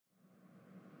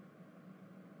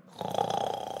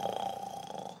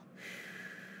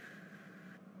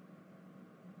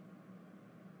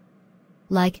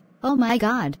Like, oh my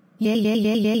god, yay yay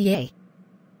yay yay yay.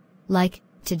 Like,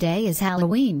 today is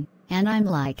Halloween, and I'm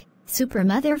like, super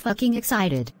motherfucking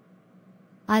excited.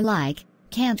 I like,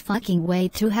 can't fucking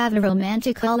wait to have a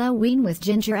romantic Halloween with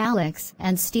Ginger Alex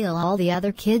and steal all the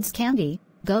other kids' candy,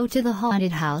 go to the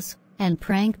haunted house, and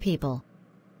prank people.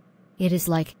 It is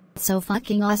like, so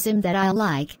fucking awesome that I'll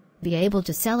like, be able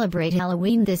to celebrate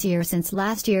Halloween this year since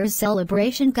last year's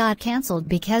celebration got cancelled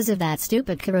because of that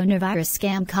stupid coronavirus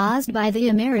scam caused by the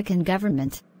American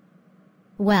government.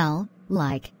 Well,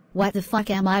 like, what the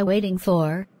fuck am I waiting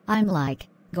for? I'm like,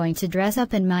 going to dress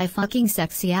up in my fucking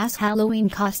sexy ass Halloween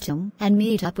costume and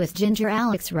meet up with Ginger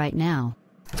Alex right now.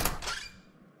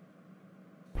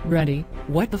 Rennie,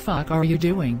 what the fuck are you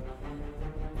doing?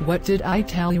 What did I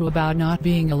tell you about not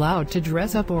being allowed to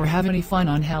dress up or have any fun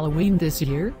on Halloween this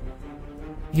year?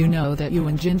 You know that you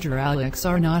and Ginger Alex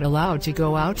are not allowed to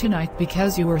go out tonight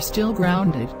because you are still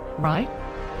grounded, right?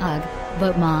 Ugh,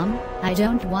 but mom, I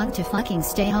don't want to fucking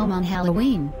stay home on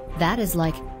Halloween. That is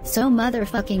like, so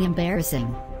motherfucking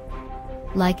embarrassing.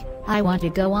 Like, I want to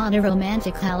go on a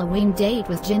romantic Halloween date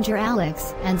with Ginger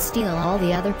Alex and steal all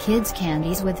the other kids'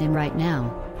 candies with him right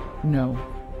now. No.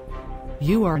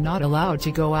 You are not allowed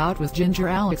to go out with Ginger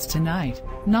Alex tonight,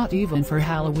 not even for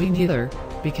Halloween either,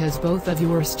 because both of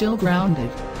you are still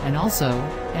grounded, and also,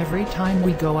 every time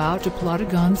we go out to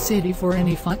Plotagon City for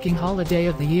any fucking holiday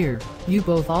of the year, you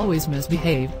both always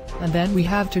misbehave, and then we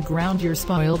have to ground your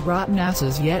spoiled rotten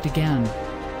asses yet again.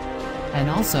 And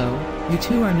also, you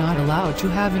two are not allowed to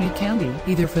have any candy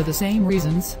either for the same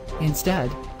reasons.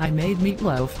 Instead, I made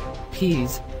meatloaf,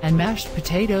 peas, and mashed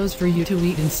potatoes for you to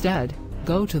eat instead.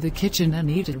 Go to the kitchen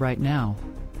and eat it right now.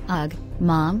 Ugh,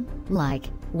 mom, like,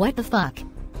 what the fuck?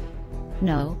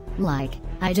 No, like,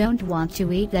 I don't want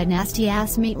to eat that nasty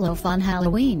ass meatloaf on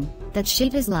Halloween. That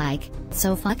shit is like,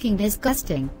 so fucking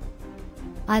disgusting.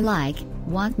 I like,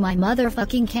 want my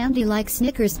motherfucking candy like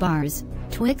Snickers bars,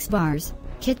 Twix bars,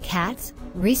 Kit Kats,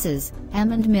 Reese's,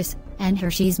 M&M's, and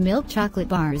Hershey's milk chocolate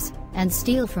bars, and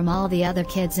steal from all the other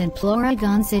kids in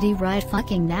Plotagon City right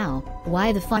fucking now.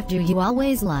 Why the fuck do you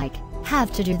always like,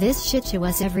 have to do this shit to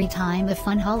us every time a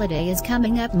fun holiday is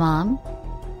coming up, mom?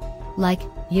 Like,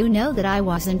 you know that I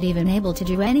wasn't even able to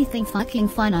do anything fucking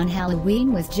fun on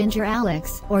Halloween with Ginger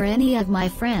Alex or any of my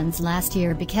friends last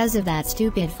year because of that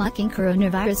stupid fucking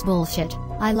coronavirus bullshit.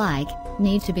 I like,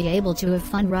 need to be able to have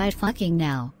fun right fucking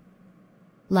now.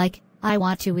 Like, I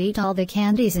want to eat all the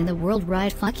candies in the world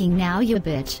right fucking now, you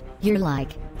bitch. You're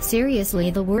like, seriously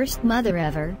the worst mother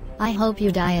ever. I hope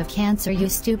you die of cancer, you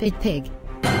stupid pig.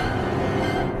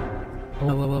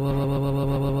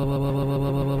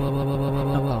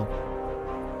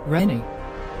 Rennie,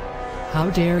 how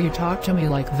dare you talk to me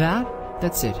like that?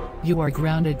 That's it, you are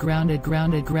grounded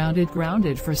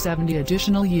for 70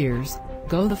 additional years.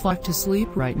 Go the fuck to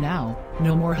sleep right now.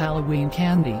 No more Halloween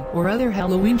candy or other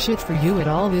Halloween shit for you at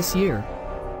all this year.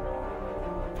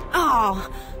 Oh.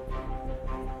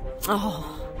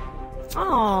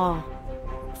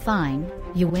 Fine,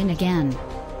 you win again.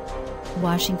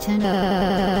 Washington.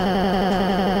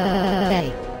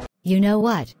 Hey. You know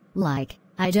what, like,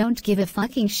 I don't give a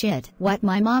fucking shit what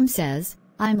my mom says.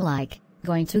 I'm like,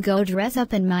 going to go dress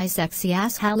up in my sexy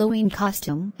ass Halloween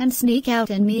costume and sneak out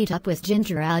and meet up with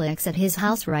Ginger Alex at his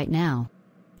house right now.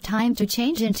 Time to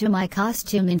change into my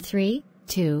costume in 3,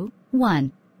 2,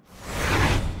 1.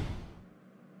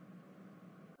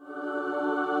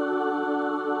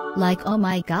 Like, oh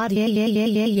my god, yay yay yay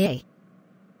yay yay.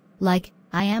 Like,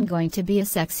 I am going to be a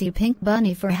sexy pink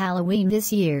bunny for Halloween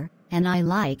this year, and I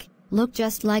like, look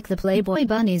just like the Playboy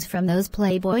bunnies from those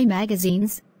Playboy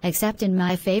magazines, except in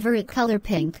my favorite color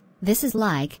pink. This is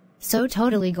like, so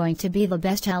totally going to be the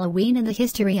best Halloween in the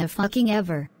history of fucking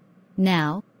ever.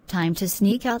 Now, time to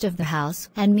sneak out of the house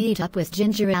and meet up with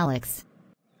Ginger Alex.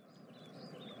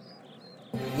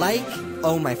 Like,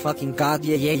 oh my fucking god,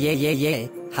 yeah yeah yeah yeah yeah.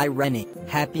 Hi Rennie,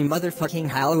 happy motherfucking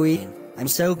Halloween. I'm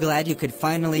so glad you could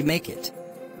finally make it.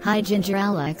 Hi Ginger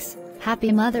Alex, happy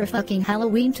motherfucking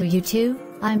Halloween to you too.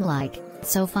 I'm like,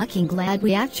 so fucking glad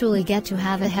we actually get to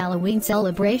have a Halloween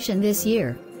celebration this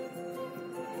year.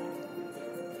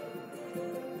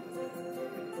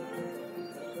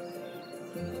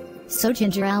 So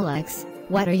Ginger Alex,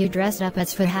 what are you dressed up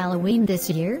as for Halloween this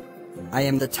year? I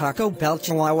am the Taco Bell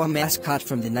Chihuahua mascot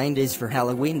from the 90s for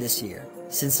Halloween this year,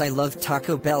 since I love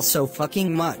Taco Bell so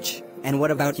fucking much. And what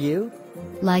about you?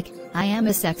 Like, I am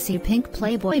a sexy pink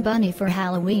Playboy bunny for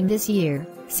Halloween this year,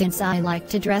 since I like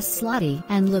to dress slutty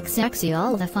and look sexy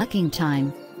all the fucking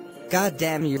time. God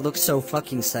damn, you look so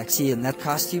fucking sexy in that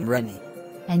costume, Rennie.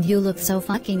 And you look so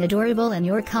fucking adorable in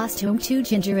your costume too,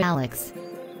 Ginger Alex.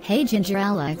 Hey Ginger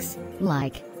Alex,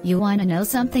 like, You wanna know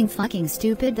something fucking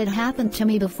stupid that happened to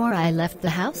me before I left the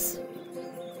house?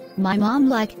 My mom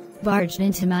barged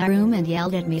into my room and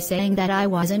yelled at me saying that I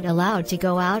wasn't allowed to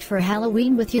go out for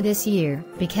Halloween with you this year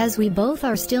because we both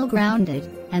are still grounded,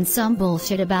 and some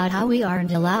bullshit about how we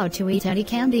aren't allowed to eat any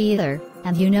candy either,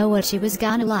 and you know what she was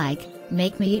gonna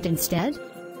make me eat instead?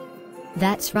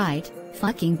 That's right,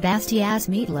 fucking nasty ass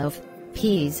meatloaf,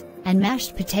 peas, and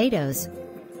mashed potatoes.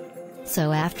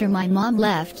 So after my mom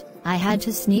left, I had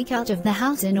to sneak out of the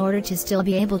house in order to still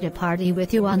be able to party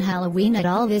with you on Halloween at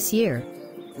all this year.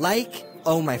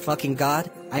 Oh my fucking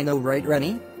god, I know, right,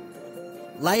 Rennie?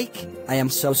 I am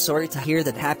so sorry to hear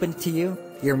that happened to you.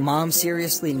 Your mom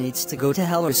seriously needs to go to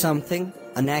hell or something,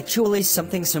 and actually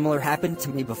something similar happened to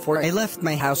me before I left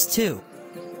my house too.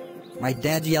 My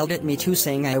dad yelled at me too,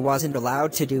 saying I wasn't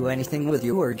allowed to do anything with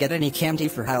you or get any candy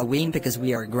for Halloween because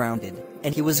we are grounded,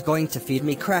 and he was going to feed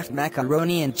me Kraft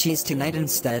macaroni and cheese tonight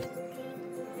instead.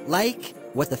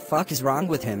 What the fuck is wrong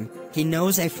with him? He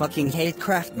knows I fucking hate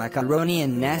Kraft macaroni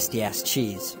and nasty ass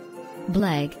cheese.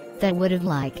 Blag, that would've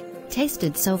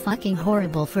tasted so fucking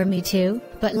horrible for me too,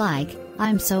 but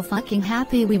I'm so fucking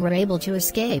happy we were able to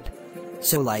escape.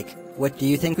 So what do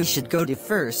you think we should go do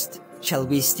first? Shall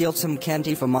we steal some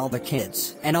candy from all the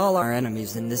kids and all our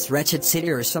enemies in this wretched city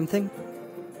or something?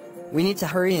 We need to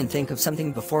hurry and think of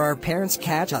something before our parents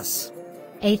catch us.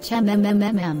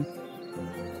 HMMMMM.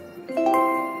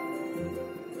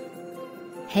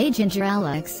 Hey Ginger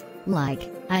Alex,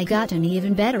 I got an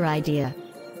even better idea.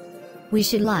 We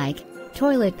should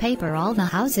toilet paper all the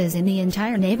houses in the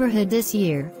entire neighborhood this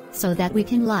year, so that we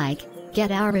can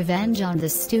get our revenge on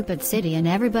this stupid city and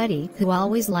everybody who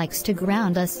always likes to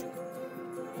ground us.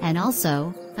 And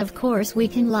also, of course we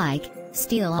can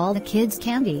steal all the kids'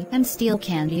 candy and steal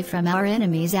candy from our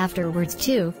enemies afterwards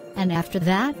too, and after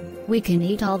that, we can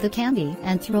eat all the candy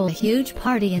and throw a huge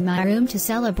party in my room to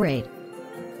celebrate.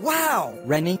 Wow!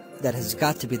 Rennie, that has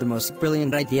got to be the most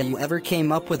brilliant idea you ever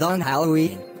came up with on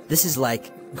Halloween. This is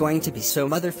going to be so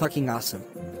motherfucking awesome.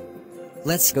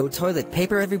 Let's go toilet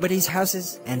paper everybody's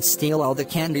houses and steal all the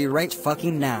candy right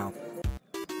fucking now.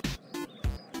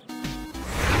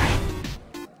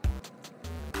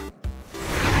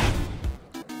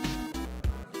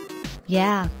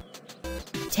 Yeah.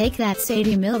 Take that,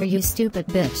 Sadie Miller, you stupid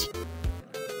bitch.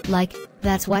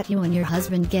 That's what you and your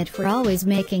husband get for always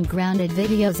making grounded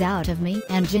videos out of me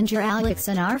and Ginger Alex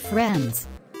and our friends.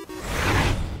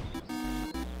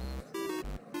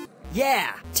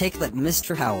 Yeah, take that,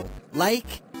 Mr. Howell.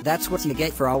 That's what you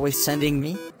get for always sending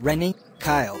me, Rennie,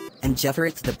 Kyle, and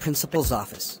Jeffrey to the principal's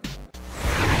office.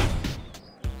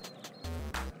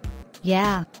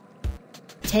 Yeah.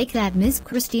 Take that, Miss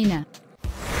Christina.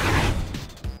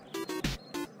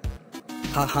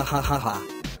 Ha ha ha ha ha.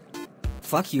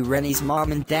 Fuck you, Rennie's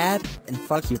mom and dad, and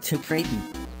fuck you too, Creighton.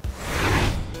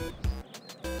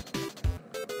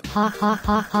 Ha ha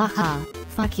ha ha ha.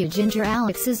 Fuck you, Ginger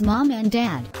Alex's mom and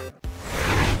dad.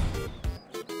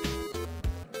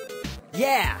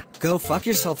 Yeah! Go fuck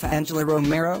yourself, Angela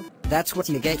Romero. That's what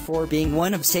you get for being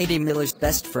one of Sadie Miller's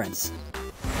best friends.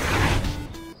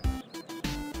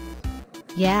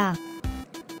 Yeah.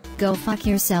 Go fuck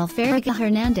yourself, Erica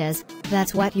Hernandez.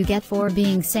 That's what you get for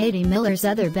being Sadie Miller's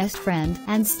other best friend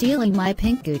and stealing my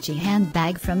pink Gucci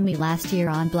handbag from me last year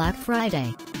on Black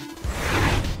Friday.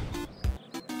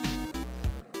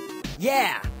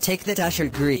 Yeah! Take that, Usher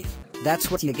Grief.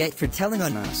 That's what you get for telling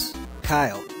on us,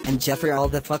 Kyle, and Jeffrey all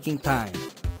the fucking time.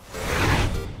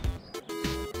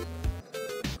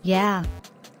 Yeah.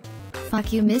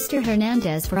 Fuck you, Mr.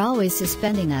 Hernandez, for always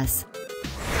suspending us.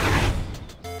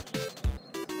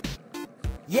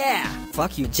 Yeah!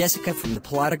 Fuck you, Jessica from the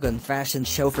Plotagon fashion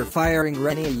show, for firing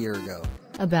Rennie a year ago.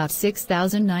 About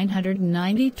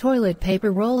 6,990 toilet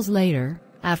paper rolls later,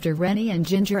 after Rennie and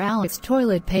Ginger Alex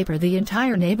toilet paper the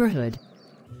entire neighborhood.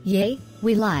 Yay,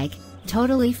 we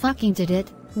totally fucking did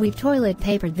it. We toilet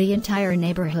papered the entire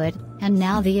neighborhood, and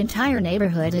now the entire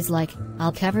neighborhood is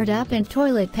all covered up in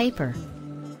toilet paper.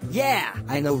 Yeah,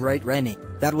 I know, right, Rennie?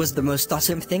 That was the most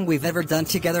awesome thing we've ever done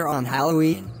together on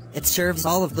Halloween. It serves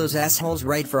all of those assholes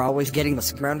right for always getting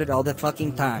us grounded all the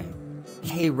fucking time.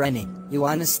 Hey Rennie, you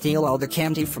wanna steal all the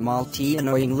candy from all the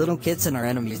annoying little kids and our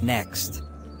enemies next?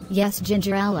 Yes,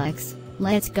 Ginger Alex,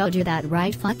 let's go do that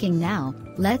right fucking now.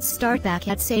 Let's start back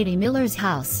at Sadie Miller's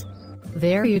house.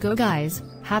 There you go, guys.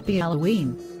 Happy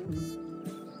Halloween.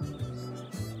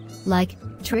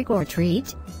 Trick or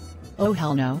treat? Oh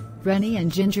hell no, Rennie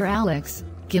and Ginger Alex,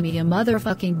 gimme a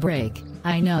motherfucking break.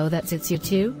 I know that it's you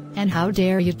too, and how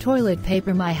dare you toilet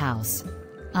paper my house?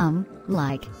 No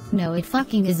it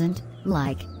fucking isn't,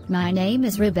 my name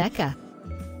is Rebecca.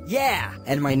 Yeah,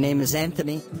 and my name is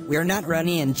Anthony. We are not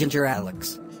Rennie and Ginger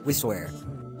Alex. We swear.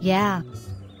 Yeah.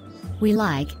 We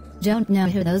don't know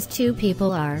who those two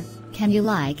people are. Can you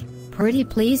pretty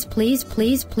please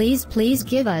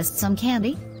give us some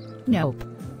candy? Nope.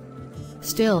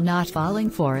 Still not falling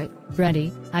for it,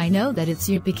 Rennie. I know that it's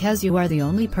you because you are the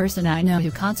only person I know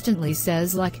who constantly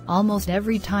says almost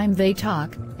every time they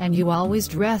talk, and you always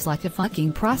dress like a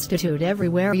fucking prostitute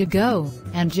everywhere you go.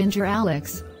 And Ginger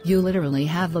Alex, you literally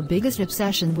have the biggest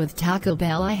obsession with Taco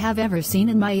Bell I have ever seen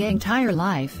in my entire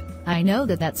life. I know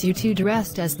that that's you two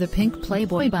dressed as the pink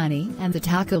Playboy bunny and the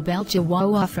Taco Bell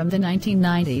Chihuahua from the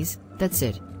 1990s. That's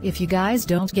it. If you guys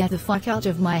don't get the fuck out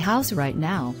of my house right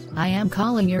now, I am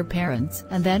calling your parents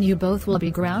and then you both will be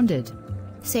grounded.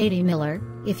 Sadie Miller,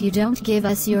 if you don't give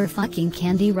us your fucking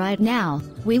candy right now,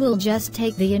 we will just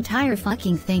take the entire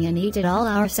fucking thing and eat it all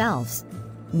ourselves.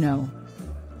 No.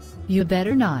 You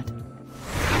better not.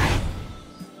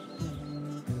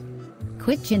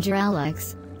 Quick Ginger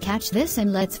Alex, catch this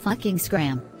and let's fucking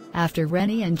scram. After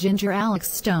Rennie and Ginger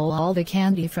Alex stole all the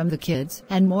candy from the kids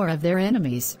and more of their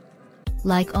enemies.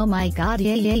 Oh my god,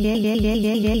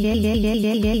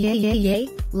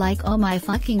 oh my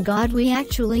fucking god, we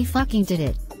actually fucking did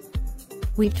it.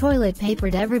 We toilet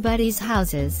papered everybody's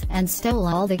houses and stole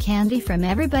all the candy from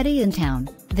everybody in town.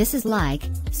 This is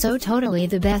so totally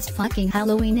the best fucking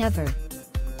Halloween ever.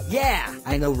 Yeah,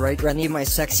 I know right, Rennie, my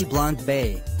sexy blonde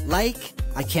bae.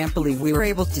 I can't believe we were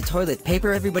able to toilet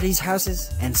paper everybody's houses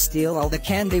and steal all the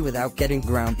candy without getting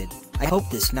grounded. I hope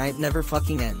this night never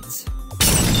fucking ends.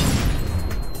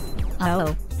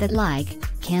 Oh, that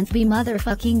can't be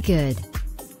motherfucking good.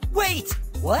 Wait!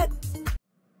 What?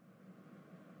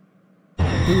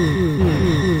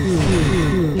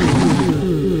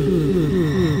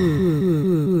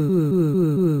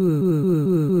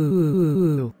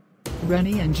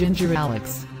 Rennie and Ginger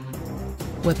Alex.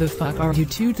 What the fuck are you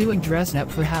two doing dressed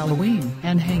up for Halloween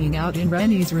and hanging out in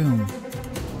Rennie's room?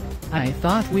 I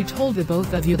thought we told the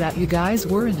both of you that you guys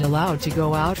weren't allowed to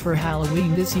go out for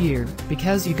Halloween this year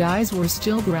because you guys were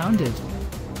still grounded.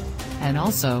 And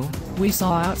also, we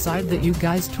saw outside that you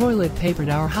guys toilet papered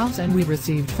our house and we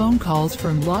received phone calls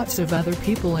from lots of other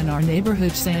people in our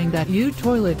neighborhood saying that you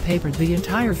toilet papered the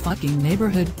entire fucking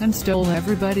neighborhood and stole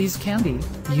everybody's candy.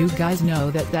 You guys know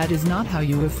that that is not how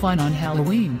you have fun on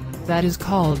Halloween. That is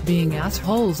called being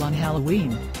assholes on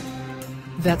Halloween.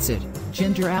 That's it,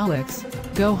 Ginger Alex.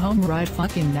 Go home right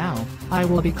fucking now. I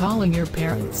will be calling your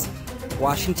parents.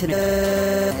 Washington,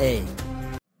 A.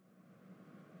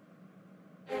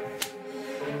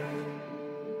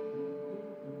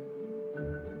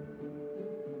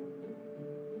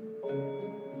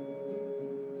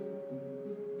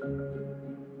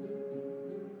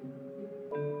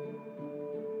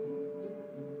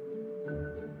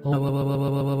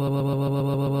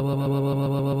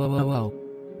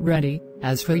 Rennie,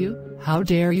 as for you, how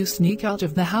dare you sneak out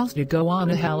of the house to go on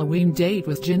a Halloween date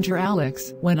with Ginger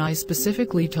Alex when I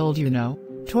specifically told you no,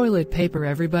 toilet paper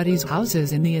everybody's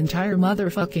houses in the entire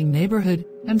motherfucking neighborhood,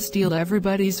 and steal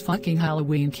everybody's fucking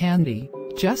Halloween candy.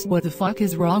 Just what the fuck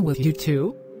is wrong with you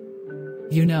two?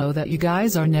 You know that you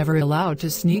guys are never allowed to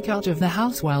sneak out of the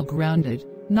house while grounded,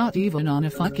 not even on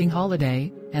a fucking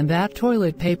holiday, and that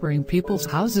toilet papering people's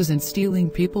houses and stealing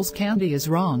people's candy is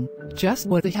wrong. Just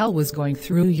what the hell was going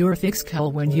through your thick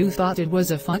skull when you thought it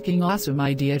was a fucking awesome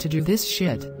idea to do this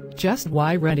shit? Just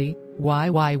why, Rennie? Why?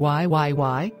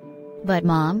 But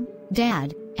Mom,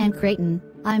 Dad, and Creighton,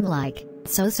 I'm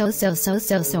so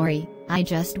sorry. I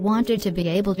just wanted to be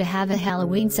able to have a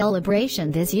Halloween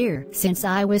celebration this year since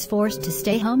I was forced to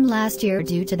stay home last year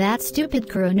due to that stupid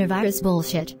coronavirus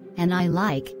bullshit, and I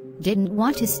didn't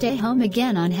want to stay home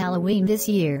again on Halloween this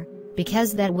year,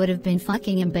 because that would have been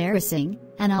fucking embarrassing,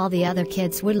 and all the other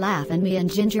kids would laugh at me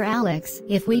and Ginger Alex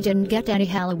if we didn't get any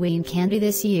Halloween candy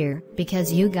this year,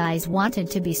 because you guys wanted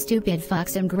to be stupid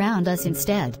fucks and ground us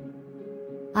instead.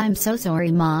 I'm so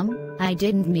sorry, Mom. I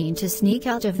didn't mean to sneak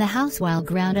out of the house while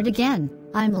grounded again.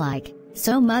 I'm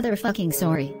so motherfucking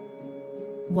sorry.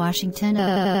 Washington, A.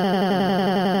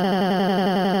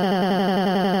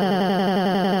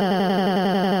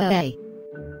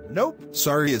 Nope,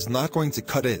 sorry is not going to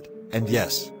cut it. And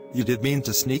yes, you did mean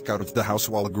to sneak out of the house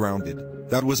while grounded.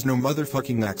 That was no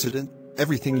motherfucking accident.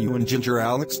 Everything you and Ginger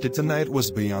Alex did tonight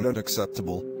was beyond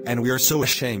unacceptable, and we are so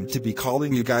ashamed to be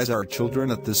calling you guys our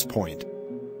children at this point.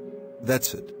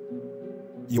 That's it.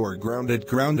 You're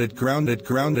grounded until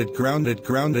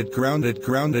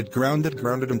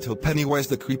Pennywise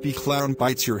the creepy clown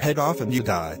bites your head off and you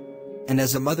die. And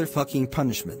as a motherfucking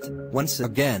punishment, once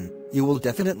again, you will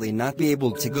definitely not be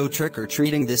able to go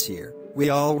trick-or-treating this year. we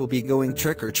all will be going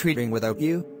trick-or-treating without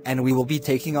you, and we will be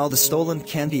taking all the stolen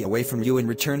candy away from you and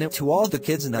return it to all the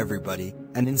kids and everybody,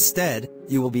 and instead,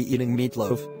 you will be eating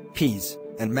meatloaf, peas,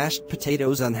 and mashed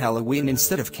potatoes on Halloween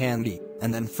instead of candy,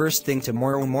 and then first thing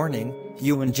tomorrow morning,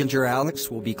 you and Ginger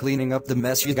Alex will be cleaning up the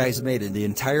mess you guys made in the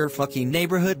entire fucking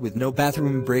neighborhood with no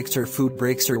bathroom breaks or food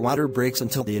breaks or water breaks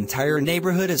until the entire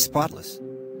neighborhood is spotless.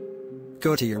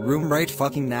 Go to your room right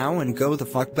fucking now and go the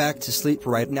fuck back to sleep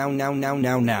right now.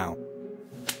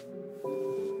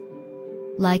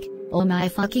 Like, oh my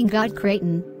fucking god,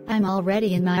 Creighton, I'm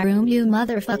already in my room, you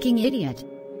motherfucking idiot.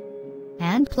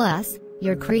 And plus,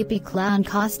 your creepy clown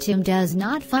costume does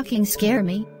not fucking scare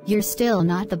me, you're still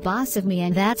not the boss of me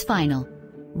and that's final.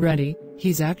 Rennie,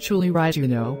 he's actually right, you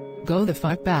know. Go the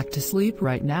fuck back to sleep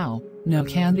right now. No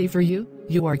candy for you,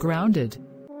 you are grounded.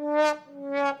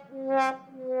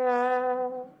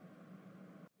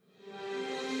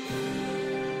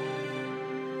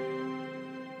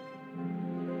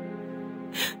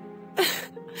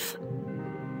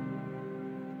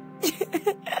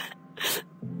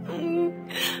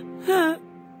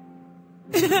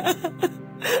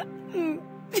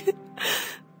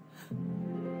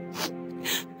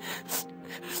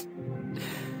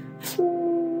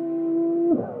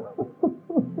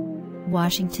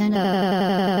 Washington.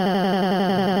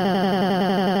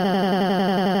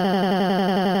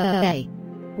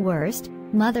 Worst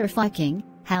motherfucking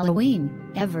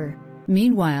Halloween ever.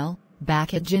 Meanwhile,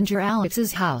 back at Ginger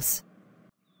Alex's house.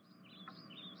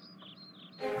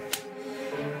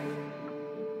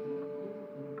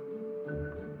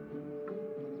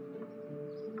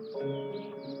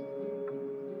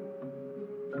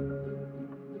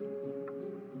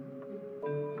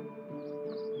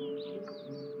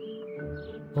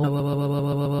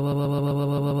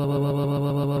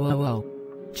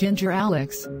 Ginger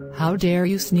Alex, how dare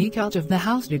you sneak out of the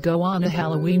house to go on a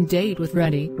Halloween date with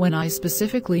Rennie when I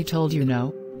specifically told you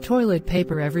no, toilet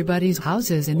paper everybody's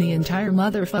houses in the entire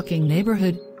motherfucking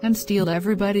neighborhood, and steal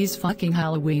everybody's fucking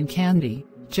Halloween candy.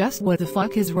 Just what the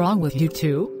fuck is wrong with you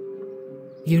two?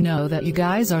 You know that you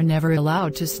guys are never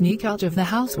allowed to sneak out of the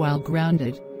house while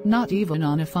grounded, not even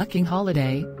on a fucking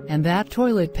holiday, and that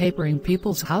toilet papering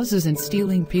people's houses and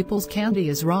stealing people's candy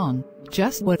is wrong.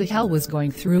 Just what the hell was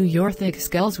going through your thick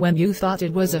skulls when you thought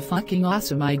it was a fucking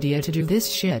awesome idea to do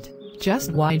this shit?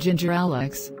 Just why, Ginger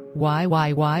Alex? Why?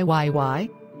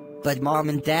 But Mom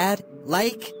and Dad,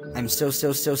 like, I'm so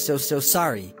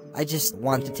sorry. I just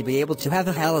wanted to be able to have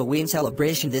a Halloween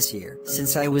celebration this year,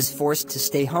 since I was forced to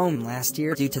stay home last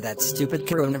year due to that stupid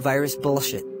coronavirus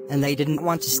bullshit, and I didn't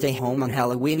want to stay home on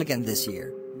Halloween again this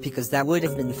year, because that would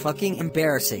have been fucking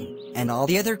embarrassing, and all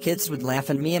the other kids would laugh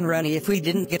at me and Rennie if we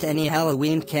didn't get any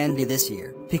Halloween candy this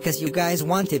year, because you guys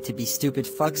wanted to be stupid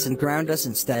fucks and ground us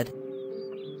instead.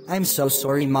 I'm so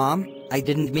sorry, Mom, I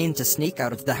didn't mean to sneak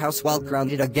out of the house while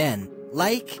grounded again.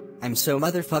 Like, I'm so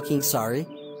motherfucking sorry.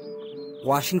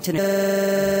 Washington.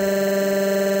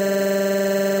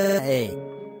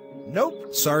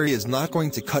 Nope, sorry is not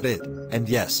going to cut it, and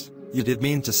yes, you did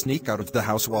mean to sneak out of the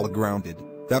house while grounded.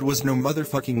 That was no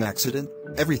motherfucking accident.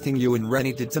 Everything you and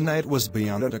Rennie did tonight was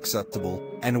beyond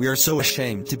unacceptable, and we are so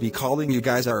ashamed to be calling you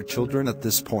guys our children at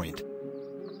this point.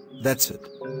 That's it.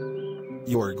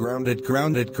 You are grounded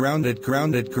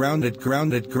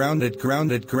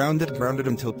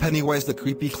until Pennywise the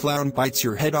creepy clown bites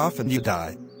your head off and you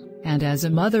die. And as a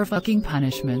motherfucking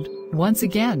punishment, once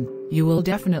again, you will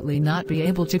definitely not be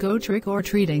able to go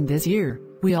trick-or-treating this year.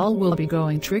 We all will be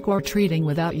going trick-or-treating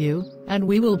without you, and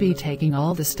we will be taking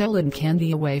all the stolen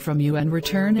candy away from you and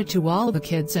return it to all the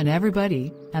kids and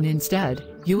everybody, and instead,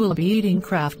 you will be eating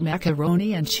Kraft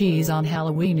macaroni and cheese on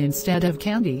Halloween instead of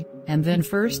candy, and then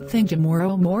first thing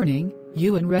tomorrow morning,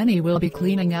 you and Rennie will be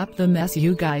cleaning up the mess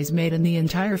you guys made in the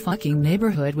entire fucking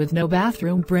neighborhood with no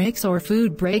bathroom breaks or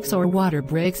food breaks or water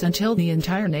breaks until the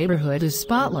entire neighborhood is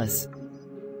spotless.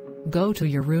 Go to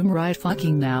your room right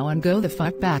fucking now and go the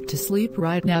fuck back to sleep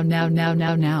right now.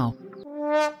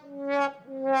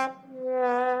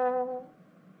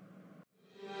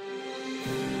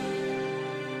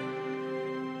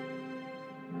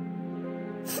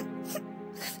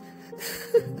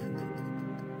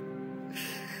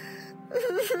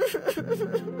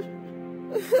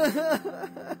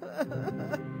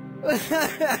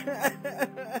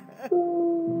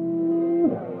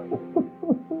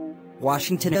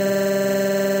 Washington.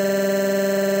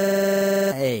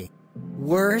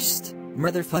 Worst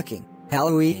motherfucking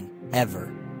Halloween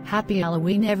ever. Happy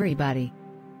Halloween, everybody.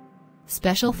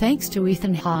 Special thanks to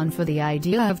Ethan Hahn for the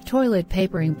idea of toilet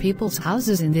papering people's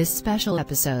houses in this special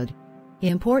episode.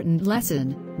 Important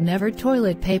lesson: never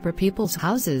toilet paper people's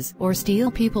houses or steal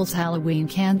people's Halloween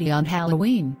candy on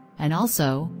Halloween, and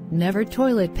also, never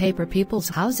toilet paper people's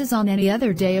houses on any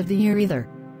other day of the year either.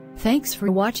 Thanks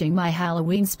for watching my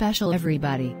Halloween special,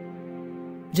 everybody.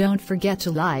 Don't forget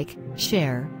to like,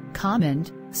 share,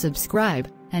 comment, subscribe,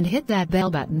 and hit that bell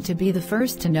button to be the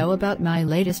first to know about my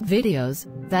latest videos.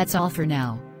 That's all for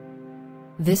now.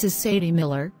 This is Sadie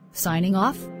Miller, signing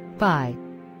off. Bye.